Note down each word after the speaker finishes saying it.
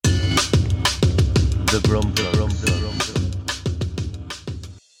In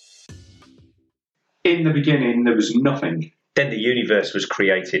the beginning, there was nothing. Then the universe was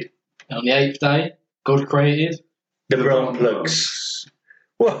created. And on the 8th day, God created The Brumplugs.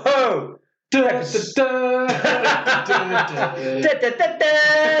 Whoa!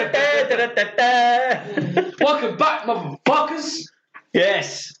 Welcome back, motherfuckers!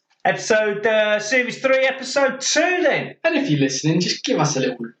 Yes. Series 3, episode 2 then. And if you're listening, just give us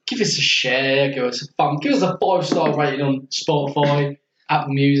a share, give us a thumb, give us a 5-star rating on Spotify,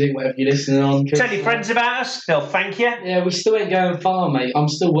 Apple Music, whatever you're listening on. Tell your friends about us, they'll thank you. Yeah, we still ain't going far, mate. I'm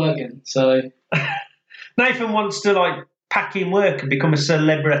still working, so... Nathan wants to, pack in work and become a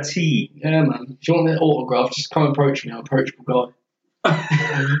celebrity. Yeah, man. If you want an autograph, just come approach me. I'm an approachable guy.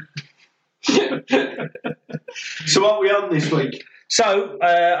 So what are we on this week? So,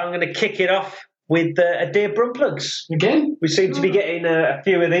 I'm going to kick it off with a Dear Brumplugs. Again? We seem to be getting a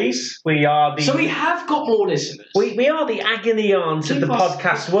few of these. So we have got more listeners. We are the agony aunts of the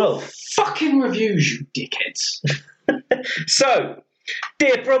podcast world. Fucking reviews, you dickheads. So,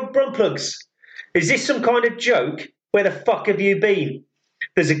 Dear Brumplugs, is this some kind of joke? Where the fuck have you been?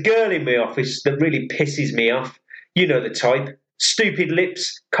 There's a girl in my office that really pisses me off. You know the type. Stupid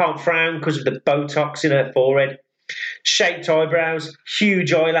lips, can't frown because of the Botox in her forehead. Shaped eyebrows,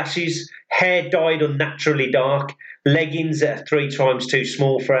 huge eyelashes, hair dyed unnaturally dark, leggings that are 3 times too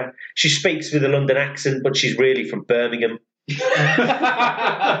small for her. She speaks with a London accent, but she's really from Birmingham. Going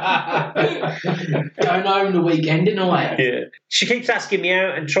home the weekend in a way. Yeah. She keeps asking me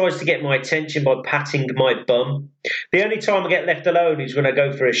out and tries to get my attention by patting my bum. The only time I get left alone is when I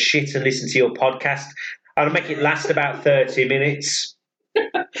go for a shit and listen to your podcast, and I make it last about 30 minutes.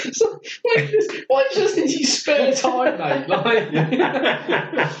 So, why just in your spare time, mate? You've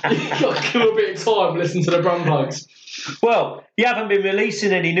got to kill a bit of time listening to the Brumplugs. Well, you haven't been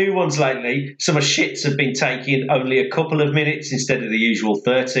releasing any new ones lately, so my shits have been taking only a couple of minutes instead of the usual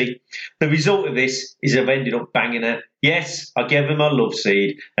 30. The result of this is I've ended up banging her. Yes, I gave her my love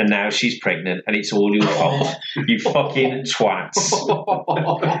seed, and now she's pregnant, and it's all your fault. You fucking twats.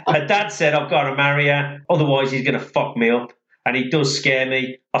 Her dad said I've got to marry her, otherwise he's going to fuck me up. And he does scare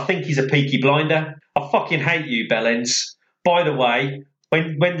me. I think he's a Peaky Blinder. I fucking hate you, Bellends. By the way,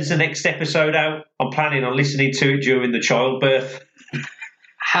 when there's the next episode out, I'm planning on listening to it during the childbirth.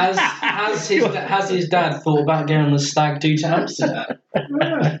 Has his dad thought about getting on the stag do to Amsterdam?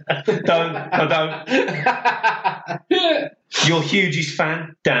 I don't. Your hugest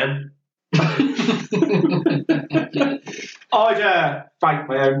fan, Dan. I'd fake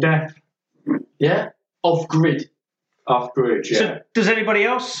my own death. Yeah? Off grid. Off grid, yeah. So does anybody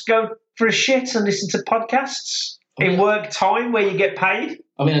else go for a shit and listen to podcasts in work time where you get paid?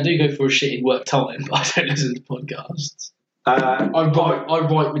 I mean, I do go for a shit in work time, but I don't listen to podcasts. I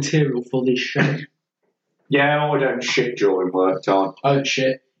write material for this show. Yeah, I don't shit during work time. Oh,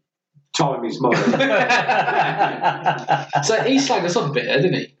 shit. Time is money. So he slagged us off a bit there,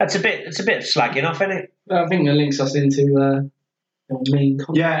 didn't he? It's a bit of slagging off, isn't it? I think it links us into mean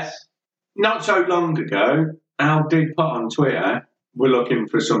comments. Yeah. Not so long ago, Al did put on Twitter, we're looking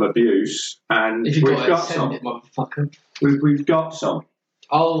for some abuse, and if you've we've got some. It, motherfucker. We've got some.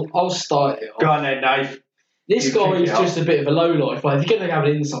 I'll start it off. Go on then, Dave. This guy is just a bit of a lowlife. Like, if you're going to have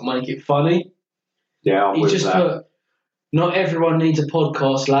an insult, make it funny. Yeah, he just put, not everyone needs a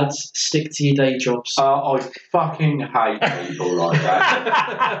podcast, lads. Stick to your day jobs. I fucking hate people like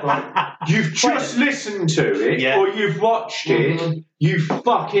that. Like, you've just listened to it, or you've watched it, you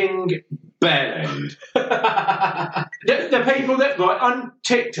fucking bellend. the people that, on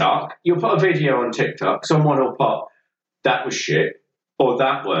TikTok, you'll put a video on TikTok, someone will put, that was shit, or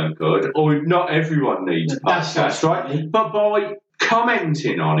that weren't good, or not everyone needs a podcast, right? But by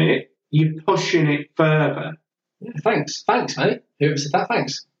commenting on it, you're pushing it further. Yeah, thanks, mate. Whoever said that,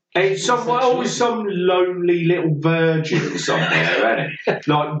 thanks. It's always some lonely little virgin somewhere, isn't it?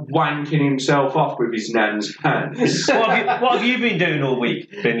 Like wanking himself off with his nan's pants. What have you been doing all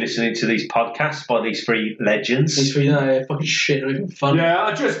week? Been listening to these podcasts by these 3 legends? These 3 fucking shit, not even fun.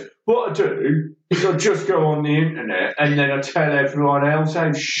 Yeah, what I do is I just go on the internet and then I tell everyone else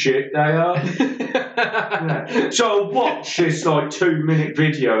how shit they are. Yeah. So I watch this 2-minute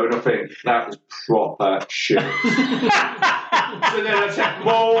video and I think, that was proper shit. So then I take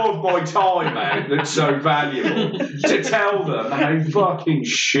more of my time out that's so valuable to tell them how fucking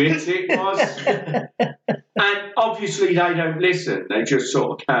shit it was. And obviously they don't listen, they just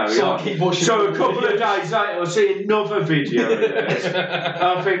sort of carry on. So a couple of days later I see another video of theirs.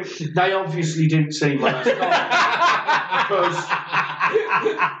 I think they obviously didn't see my last comment because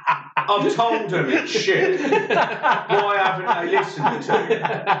I've told them it's shit. Why haven't they listened to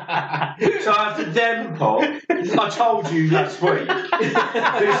it? So after them pop, I told you last week,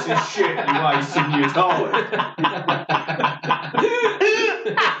 this is shit, you're wasting your time.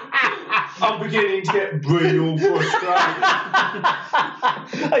 I'm beginning to get real frustrated.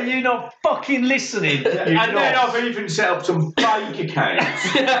 Are you not fucking listening? Then I've even set up some fake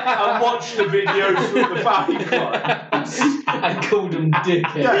accounts and watched the videos from the fake ones. And called them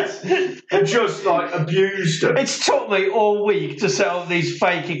dickheads. And just like abused them. It's took me all week to set up these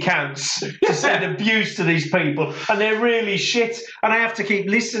fake accounts to send abuse to these people, and they're really shit, and I have to keep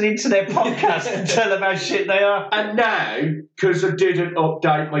listening to their podcast and tell them how shit they are. And now, because I didn't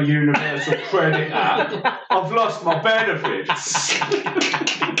update my Universal Credit app, I've lost my benefits.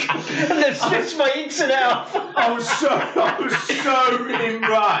 And they've switched my internet off. I was so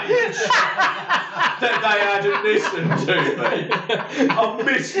enraged that they hadn't listened to me. I've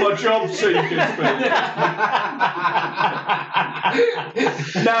missed my job seekers thing.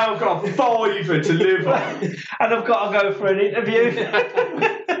 Now I've got a fiver to live on. And I've got to go for an interview.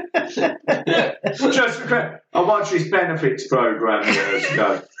 Just for, I watched this benefits programme years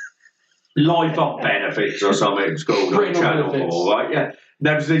ago. Life on Benefits or something it's called on Channel 4, right? Yeah.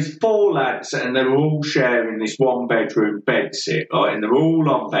 There was these 4 lads and they were all sharing this 1-bedroom bed sit, right? And they were all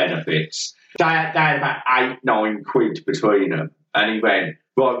on benefits. They had about 8-9 quid between them. And he went,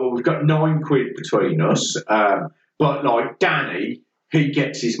 right, well, we've got 9 quid between us. But like Danny, he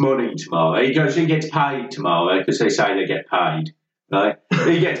gets his money tomorrow. He goes, he gets paid tomorrow because they say they get paid. Right?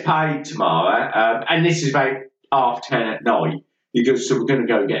 He gets paid tomorrow. And this is about 10:30 at night. He goes, so we're going to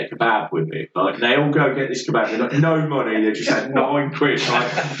go get a kebab with it. Right? And they all go get this kebab. They've got no money. They just had 9 quid.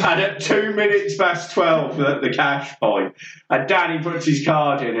 Right? And at 2 minutes past 12 at the cash point, and Danny puts his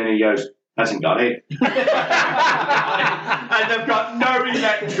card in and he goes, hasn't got it. And they've got no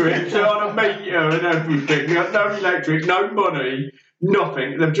electric. They're on a meter and everything. They've got no electric, no money,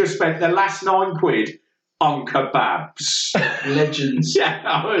 nothing. They've just spent the last 9 quid on kebabs. Legends. Yeah,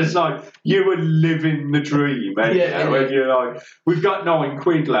 I was like, you were living the dream, eh? Yeah. When you're like, we've got 9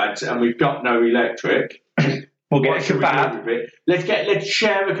 quid, lads, and we've got no electric. We'll What get a should we do kebab. with it? Let's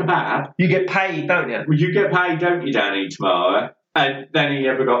share a kebab. You get paid, don't you? Well, you get paid, don't you, Danny, tomorrow? And then he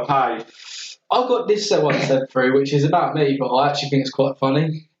never got paid. I've got this one sent through, which is about me, but I actually think it's quite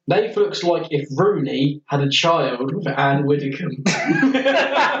funny. Nave looks like if Rooney had a child with Anne Widdecombe. Which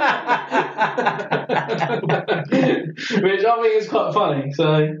I think is quite funny.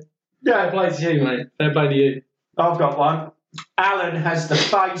 So, fair play to you, mate. Fair play to you. I've got one. Alan has the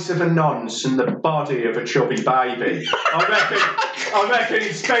face of a nonce and the body of a chubby baby. I reckon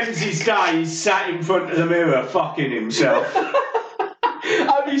he spends his days sat in front of the mirror fucking himself.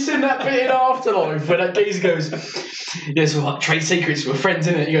 Have you seen that bit in Afterlife where that geezer goes, yes, well, trade secrets, we're friends,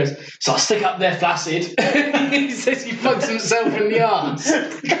 innit? He goes, so I stick up there flaccid. He says he fucks himself in the arse.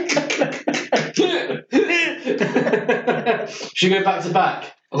 Should we go back to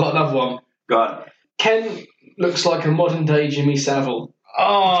back? I've got another one. Go on. Ken looks like a modern day Jimmy Savile.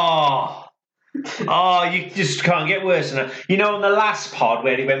 Oh, you just can't get worse than that. You know, on the last pod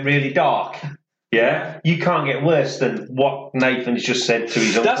where it went really dark, yeah, you can't get worse than what Nathan's just said to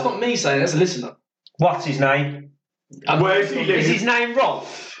his uncle. That's not me saying, that's a listener. What's his name? Where's he Is live? his name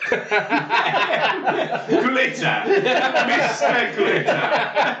Rolf? Glitter. Mr. Glitter.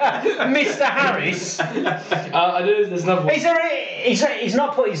 Mr. Harris? I know there's another one. He's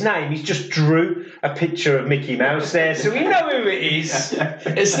not put his name, he's just drew a picture of Mickey Mouse there, so we know who it is.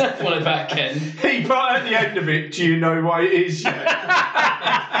 It's not one about Ken. He put at the end of it, do you know what it is yet?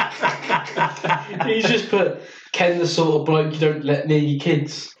 He's just put Ken the sort of bloke you don't let near your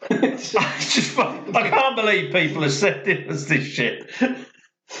kids. I can't believe people are sending us this shit.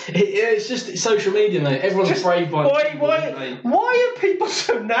 It's just social media, mate. Everyone's brave by Why are people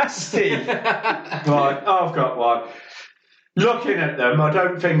so nasty? Right, I've got one. Looking at them, I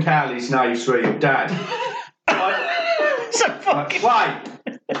don't think Ali's Nave's real dad. So fucking... Wait.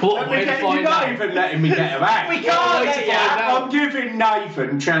 What way to You're find not out? even letting me get her out. We can't let you out. I'm giving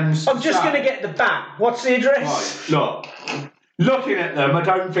Nathan chance. I'm just going to get the bat. What's the address? Right, look. Looking at them, I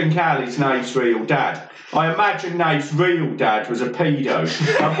don't think Ali's Nave's real dad. I imagine Nave's real dad was a pedo.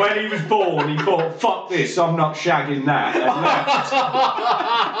 And when he was born, he thought, fuck this, I'm not shagging that. And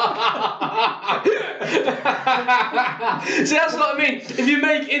left. See, that's what I mean. If you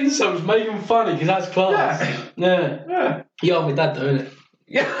make insults, make them funny, because that's class. Yeah. You are my dad, though, innit?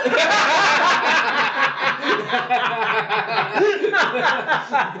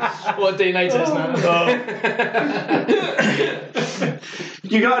 What a DNA test now.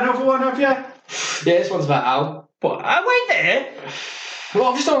 You got another one, have you? Yeah, this one's about Al. What? I went there. Well,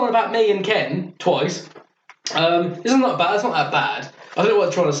 I've just done one about me and Ken twice. It's not bad. It's not that bad. I don't know what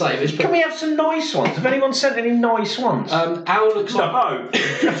I'm trying to say. But Can we have some nice ones? Have anyone sent any nice ones? Al looks like No,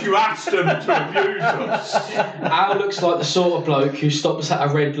 because you asked them to abuse us. Al looks like the sort of bloke who stops at a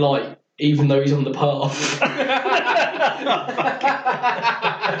red light even though he's on the path.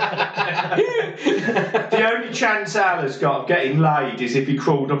 The only chance Al has got of getting laid is if he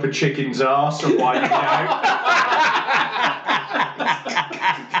crawled up a chicken's arse and waited out.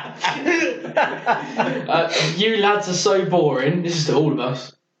 You lads are so boring. This is to all of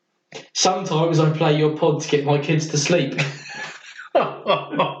us. Sometimes I play your pod to get my kids to sleep.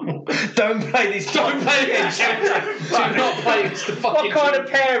 Don't play this. Don't play it. Do not play this to fucking. What kind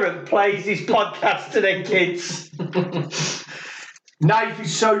of parent plays this podcast to their kids? Nath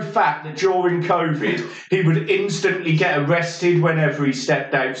is so fat that during COVID he would instantly get arrested whenever he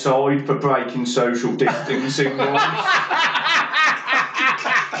stepped outside for breaking social distancing laws.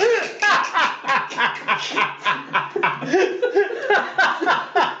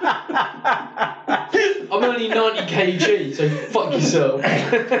 I'm only 90 kg, so fuck yourself.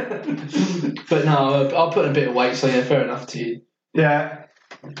 But no, I'll put a bit of weight, so yeah, fair enough to you. Yeah.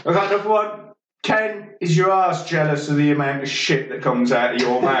 I've got another one. Ken, is your ass jealous of the amount of shit that comes out of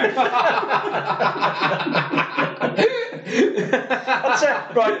your mouth? I'd say,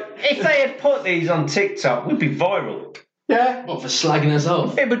 right, if they had put these on TikTok, we'd be viral. Yeah. What, for slagging us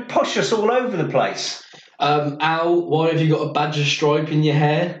off? It would push us all over the place. Al, why have you got a badger stripe in your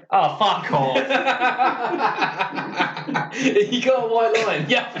hair? Oh, fuck off. You got a white line?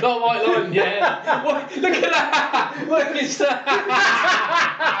 Yeah, I've got a white line in your hair. What? Look at that! Look at that!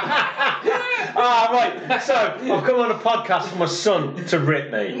 Right, so I've come on a podcast for my son to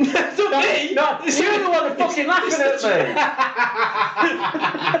rip me. That's not me! No, you're the one that's fucking laughing at me.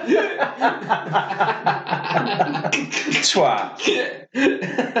 Twat.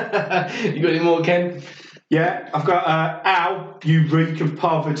 You got any more, Ken? Yeah, I've got Al, you reek of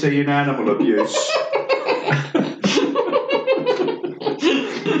poverty and animal abuse.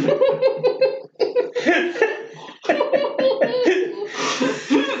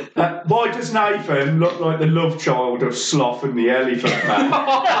 Why does Nathan look like the love child of Sloth and the Elephant Man?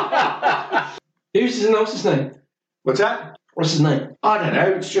 What's his name? What's that? What's his name? I don't know,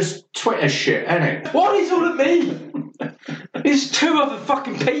 it's just Twitter shit, isn't it? What is all at me? There's two other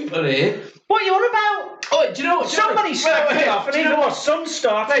fucking people here. What are you on about? Oh, do you know what? Somebody slapped me off, and even my son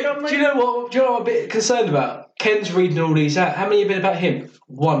started on Do me. you know what? Do you know what I'm a bit concerned about? Ken's reading all these out. How many have been about him?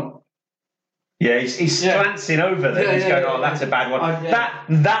 One. Yeah, he's glancing over them. Yeah, He's yeah, going, yeah, "Oh, that's a bad one." Yeah.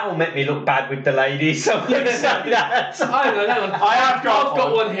 That'll make me look bad with the ladies. So I'm going to say that. I don't know. I've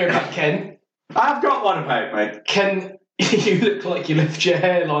got one here about Ken. I've got one about me. Ken, you look like you left your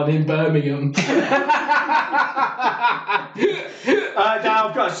hairline in Birmingham. Now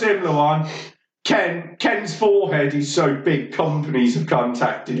I've got a similar one. Ken's forehead is so big, companies have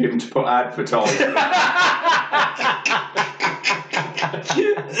contacted him to put advertising.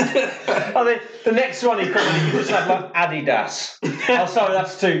 I think the next one he probably you just have like Adidas. Oh, sorry,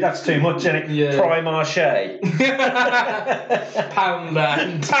 that's too much, isn't it? Yeah. Primarché.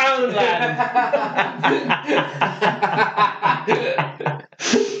 Poundland.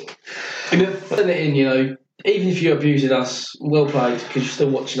 Putting it in, you know. Even if you're abusing us, well played, because you're still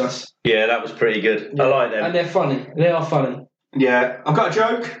watching us. Yeah, that was pretty good. Yeah. I like them. And they're funny. They are funny. Yeah, I've got a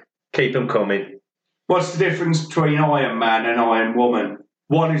joke. Keep them coming. What's the difference between Iron Man and Iron Woman?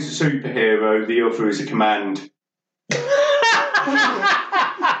 One is a superhero, the other is a command.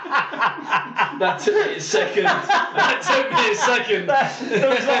 That took me a second. There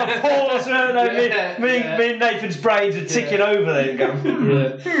was like a pause, weren't there? Yeah, Me and Nathan's brains are ticking over then. Going,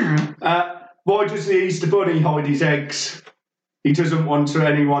 Why does the Easter Bunny hide his eggs? He doesn't want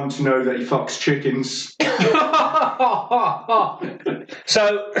anyone to know that he fucks chickens.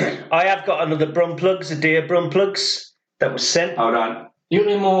 So, I have got another Brumplugs, a dear Brumplugs, that was sent. Hold on. You got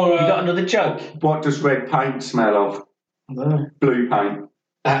any more? You got another joke? What does red paint smell of? No. Blue paint.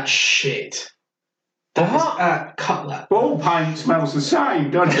 That shit. That cutlet. All paint smells the same,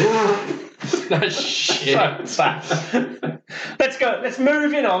 doesn't it? That shit. So bad. Let's go. Let's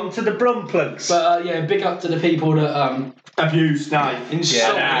move on to the Brumplugs. But yeah, big up to the people that Abuse Dave.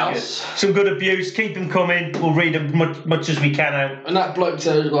 insulted Yeah, us. some good abuse. Keep them coming. We'll read them much as we can out. And that bloke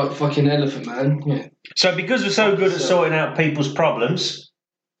sounded like fucking Elephant Man. Yeah. So because we're so good at sorting out people's problems,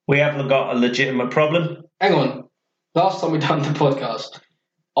 we haven't got a legitimate problem. Hang on. Last time we done the podcast,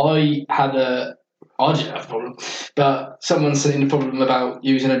 I didn't have a problem, but someone sent in a problem about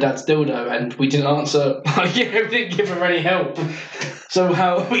using a dad's dildo, and we didn't answer. We didn't give her any help. So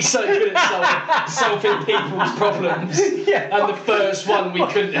how are we so good at solving people's problems? Yeah. And the first one we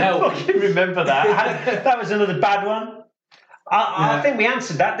couldn't help. I can remember that. That was another bad one. I think we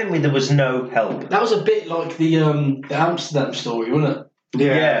answered that, didn't we? There was no help. That was a bit like the Amsterdam story, wasn't it?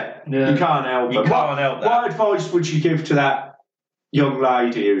 Yeah. You can't help You it. can't help that. What advice would you give to that young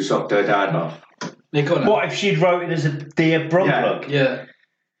lady who sucked her dad off? They got What if she'd wrote it as a Dear Brumplug? Yeah.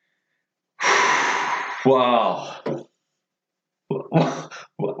 Wow.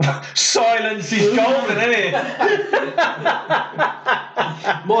 Silence is golden, isn't it?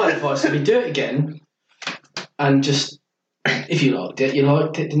 My advice would be do it again, and just if you liked it,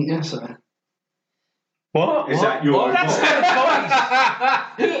 didn't you? So. What? Is that your That's advice? not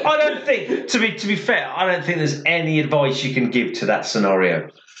advice. I don't think, to be fair, I don't think there's any advice you can give to that scenario.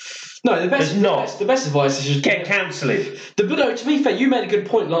 No, the best advice is just Get counselling. But no, to be fair, you made a good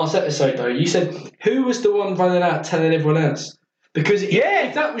point last episode though. You said who was the one running out telling everyone else? Because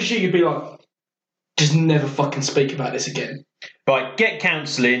if that was you, you'd be like, just never fucking speak about this again. Right, get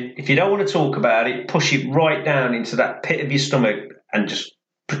counselling. If you don't want to talk about it, push it right down into that pit of your stomach and just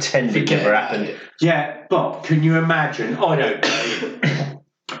pretend it never happened. Yeah, but can you imagine? I don't know.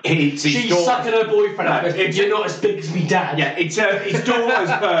 She's sucking her boyfriend up. You're not as big as me dad. Yeah, it's his daughter's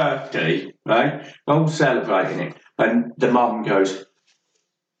birthday, right? All celebrating it. And the mum goes,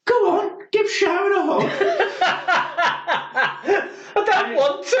 go on, give Sharon a hug. I don't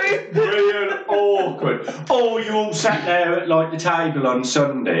want to. Real awkward. Or you all sat there at like the table on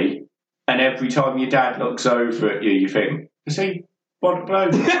Sunday, and every time your dad looks over at you, you think, does he want to blow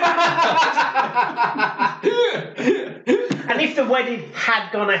you? And if the wedding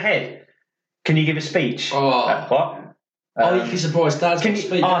had gone ahead, can you give a speech? Oh. What? You can surprise Dad's Can going to you,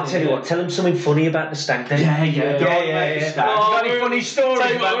 speak. I'll tell you what, tell him something funny about the stag day. Yeah. Oh, Got any funny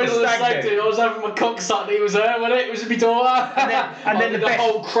stories about the stag day? I was having my cock sucked, it was her, wasn't it? It was my daughter. And then the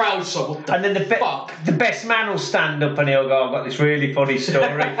whole crowd saw and then the best man will stand up and he'll go, I've got this really funny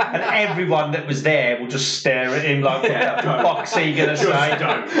story. And everyone that was there will just stare at him like, what the fuck's he going to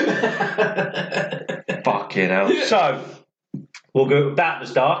say? Fucking hell. So, we'll go, that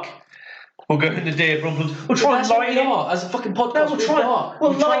was dark. We'll go into Dear Brumplug. We'll try and lighten it. As a fucking podcast, No,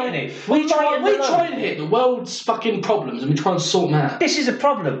 we'll lighten it. We try and hit the world's fucking problems and we try and sort them out. This is a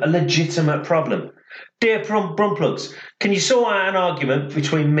problem, a legitimate problem. Dear Brumplugs, can you sort out an argument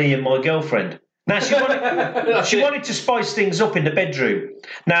between me and my girlfriend? Now, she wanted to spice things up in the bedroom.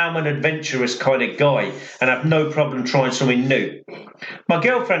 Now I'm an adventurous kind of guy and have no problem trying something new. My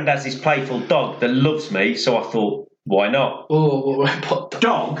girlfriend has this playful dog that loves me, so I thought, why not? Oh,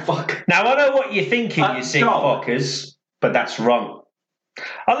 dog? Fuck. Now, I know what you're thinking, you sick dog. fuckers, but that's wrong.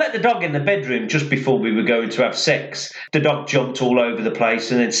 I let the dog in the bedroom just before we were going to have sex. The dog jumped all over the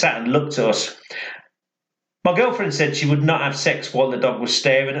place and then sat and looked at us. My girlfriend said she would not have sex while the dog was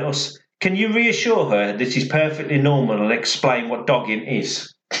staring at us. Can you reassure her this is perfectly normal and explain what dogging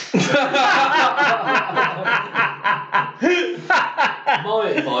is? My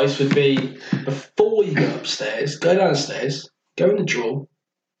advice would be, before you go upstairs, go downstairs, go in the drawer,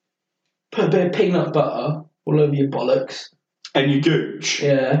 put a bit of peanut butter all over your bollocks. And you gooch.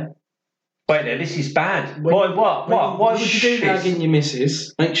 Yeah. Wait there, this is bad. Why would you do this? Shagging your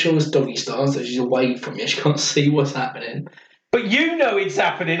missus, make sure it's doggy style so she's away from you, she can't see what's happening. But you know it's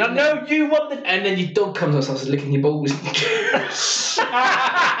happening. I know you want the... And then your dog comes up and starts licking your balls. Have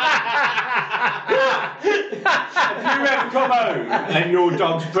you ever come home and your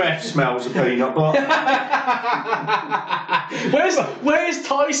dog's breath smells of peanut butter? Where's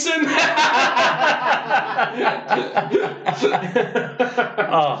Tyson?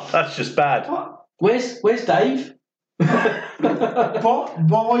 Oh, that's just bad. Where's Dave?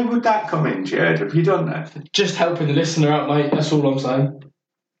 Why would that come in, Jared? Have you done that? Just helping the listener out, mate. That's all I'm saying.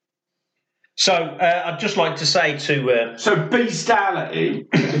 So, I'd just like to say to... So, bestiality...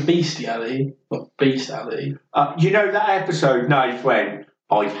 Bestiality? Not bestiality. You know that episode, Nate, when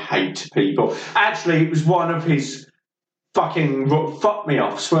I hate people? Actually, it was one of his fucking fuck me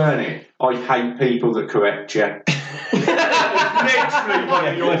offs, weren't it? I hate people that correct you. Literally one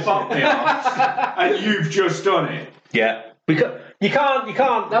of your fuck me offs. And you've just done it. Yeah. You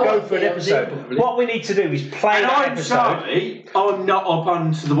can't go for an episode. What we need to do is play that episode. Sorry, I'm not up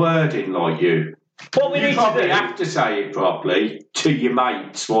onto the wording like you. What we You need probably to do... have to say it properly to your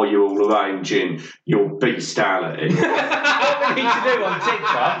mates while you're all arranging your bestiality. What we need to do on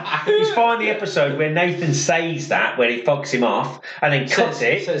TikTok is find the episode where Nathan says that, where he fucks him off, and then cut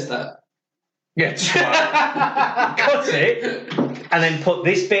it. Says that. Yeah, cut it, and then put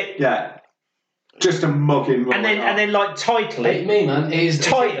this bit. Yeah. Just a mugging right and then like title it. Me, man. It is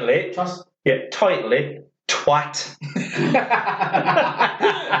title it. Trust. Yeah, title it. Twat.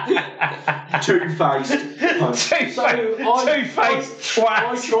 Two-faced. Two-faced I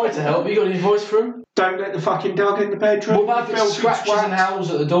twat. tried to help. You got any advice for him? Don't let the fucking dog in the bedroom. What about if it Filthy scratches twat. and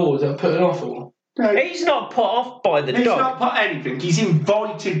howls at the door? Is that putting off or? He's not put off by the He's dog. not put anything. He's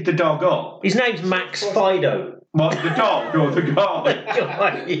invited the dog up. His name's Max Fido. What, the dog or the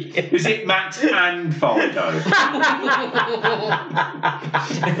guy? Is it Max and Fido?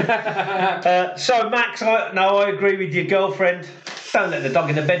 So, Max, I agree with your girlfriend. Don't let the dog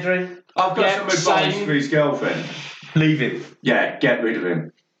in the bedroom. I've got some advice same. for his girlfriend. Leave him. Yeah, get rid of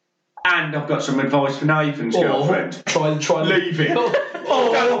him. And I've got some advice for Nathan's Or girlfriend. try. Leave him. Don't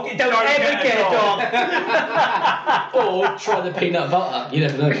ever get a dog. Or try the peanut butter. You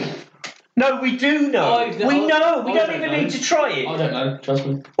never know. No, we do know. We know. We don't even need to try it. I don't know. Trust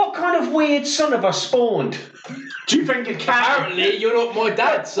me. What kind of weird son of a spawned? Do you think a cat... Apparently, you're not my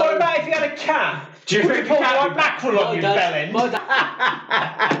dad. So What about if you had a cat? Do you Would think you a put cat white would- mackerel on your bell end? My dad.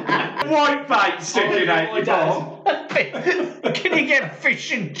 White bait sticking Oh, out my your dad. bum? Can you get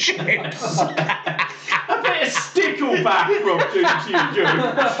fish and chips? A bit of stickleback rubbed into you.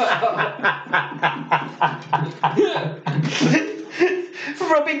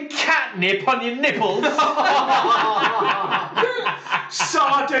 Rubbing catnip on your nipples.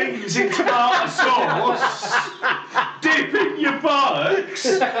 Sardines in tomato sauce. Dipping your buttocks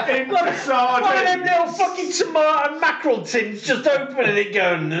in the One of them sardines. little fucking tomato mackerel tins, just opening it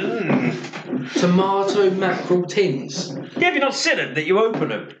going, Tomato mackerel tins. Yeah, have you not seen them, that you open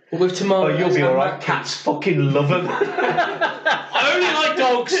them? Well, with Oh, tomato. you'll be alright. Cats fucking love them. I only like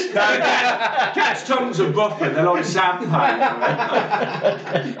dogs. Cat's tongues are rougher, they're like sandpaper.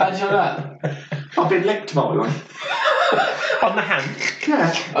 How'd you know that? I've been licked by one. On the hand.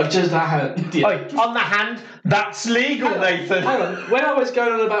 Yeah. Oh, just that hand. Yeah. Oi, on the hand, that's legal, Nathan. Hang on. When I was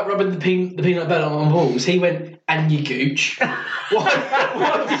going on about rubbing the peanut butter on my balls, he went, and you gooch.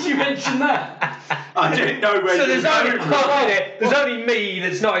 Why did you mention that? I didn't know where So you there's were only, going with it. there's only me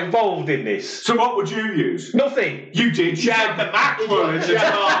that's not involved in this. So what would you use? Nothing. You did. You had the mackerel and the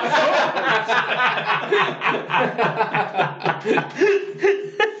tomato sauce.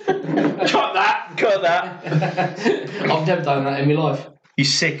 Cut that. Cut that. I've never done that in my life. You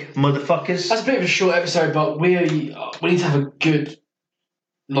sick motherfuckers. That's a bit of a short episode, but we need to have a good,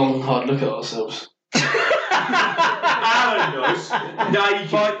 long, hard look at ourselves. Alan does.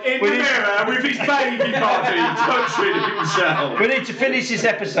 Naked in the mirror with his baby body touching himself. We need to finish this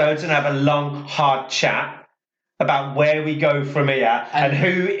episode and have a long, hard chat about where we go from here and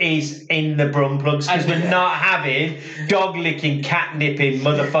who is in the brum plugs, because we're not having dog licking, cat nipping,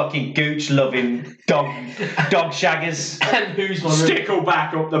 motherfucking gooch loving dog shaggers. And who's my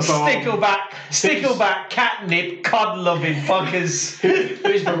Stickleback up the bum. Stickleback, catnip, cod loving fuckers.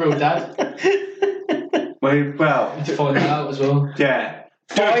 who's my real dad? Well, To find that out as well. yeah.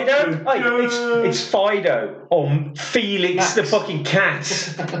 Fido? Hey, it's Fido or Felix Max. the fucking cat.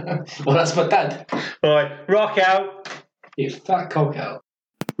 Well, that's my dad. Right, rock out. You fat cock out.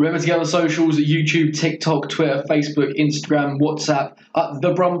 Remember to get on the socials: YouTube, TikTok, Twitter, Facebook, Instagram, WhatsApp.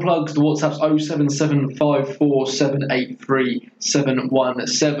 The Brum Plugs. The WhatsApp's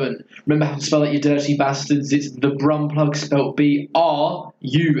 07754783717. Remember how to spell out your dirty bastards. It's the Brum Plug, spelled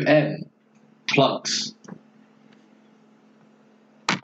BRUM. Plugs.